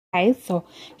Guys, so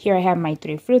here I have my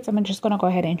 3 fruits. I'm just going to go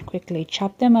ahead and quickly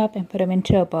chop them up and put them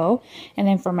into a bowl. And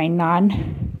then for my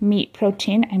non-meat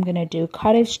protein, I'm going to do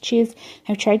cottage cheese.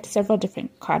 I've tried several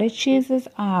different cottage cheeses.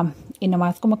 Y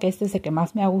nomás como que este es el que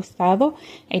más me ha gustado.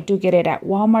 I do get it at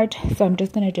Walmart. So I'm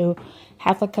just going to do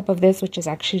half a cup of this, which is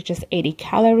actually just 80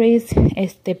 calories.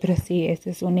 Pero sí, esta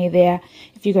es una idea.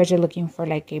 If you guys are looking for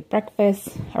like a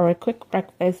breakfast or a quick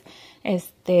breakfast,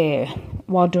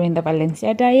 while doing the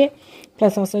Valencia diet.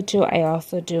 Plus also too, I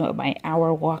also do my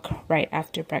hour walk right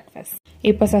after breakfast.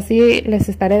 Y pues así les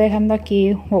estaré dejando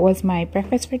aquí what was my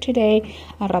breakfast for today.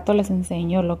 Al rato les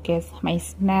enseño lo que es my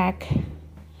snack,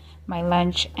 my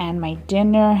lunch, and my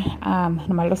dinner.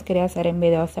 Nomás los quería hacer en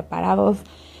videos separados.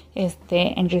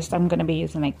 And just I'm going to be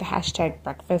using like the hashtag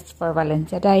breakfast for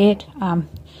Valencia diet.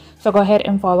 So go ahead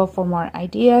and follow for more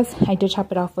ideas. I did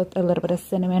chop it off with a little bit of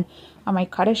cinnamon on my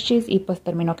cottage cheese y pues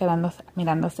terminó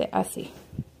mirándose así.